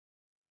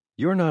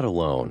You're not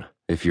alone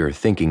if you're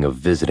thinking of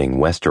visiting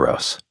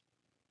Westeros.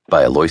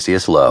 By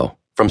Aloysius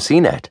from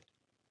CNET.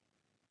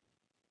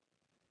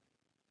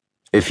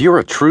 If you're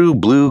a true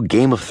blue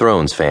Game of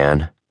Thrones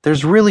fan,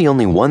 there's really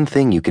only one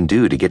thing you can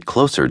do to get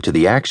closer to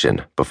the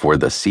action before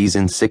the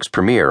Season 6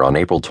 premiere on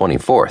April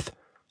 24th,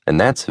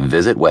 and that's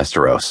visit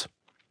Westeros.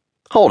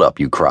 Hold up,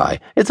 you cry.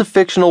 It's a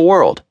fictional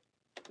world.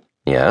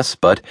 Yes,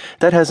 but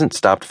that hasn't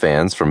stopped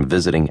fans from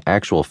visiting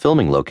actual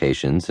filming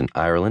locations in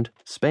Ireland,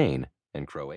 Spain, and Croatia.